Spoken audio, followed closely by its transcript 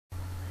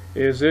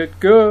Is it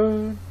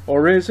good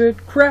or is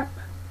it crap?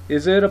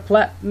 Is it a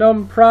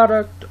platinum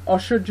product or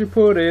should you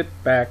put it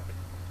back?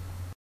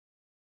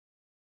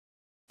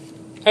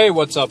 Hey,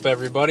 what's up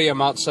everybody? I'm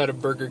outside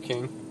of Burger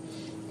King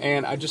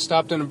and I just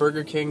stopped in a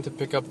Burger King to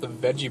pick up the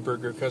veggie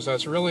burger because I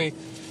was really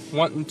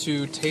wanting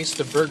to taste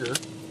the burger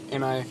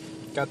and I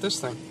got this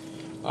thing.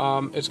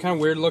 It's kind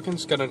of weird looking.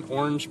 It's got an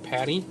orange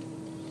patty.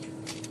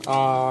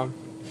 So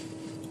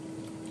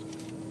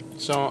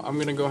I'm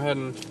going to go ahead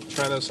and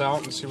try this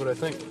out and see what I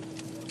think.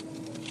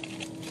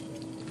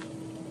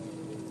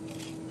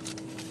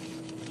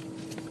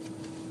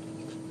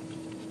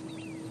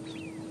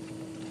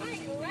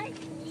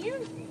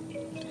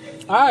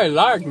 I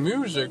like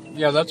music.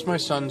 Yeah, that's my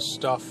son's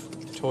stuff.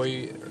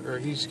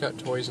 He's got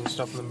toys and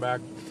stuff in the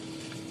back.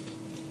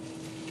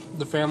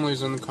 The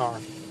family's in the car,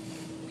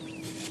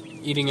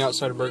 eating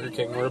outside of Burger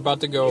King. We're about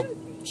to go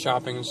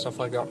shopping and stuff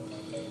like that.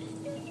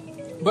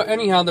 But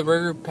anyhow, the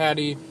burger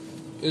patty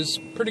is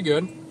pretty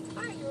good.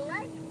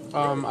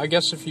 I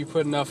guess if you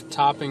put enough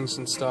toppings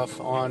and stuff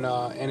on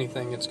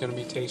anything, it's going to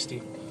be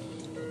tasty.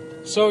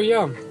 So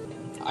yeah,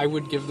 I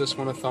would give this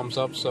one a thumbs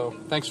up. So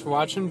thanks for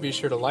watching. Be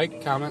sure to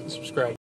like, comment, and subscribe.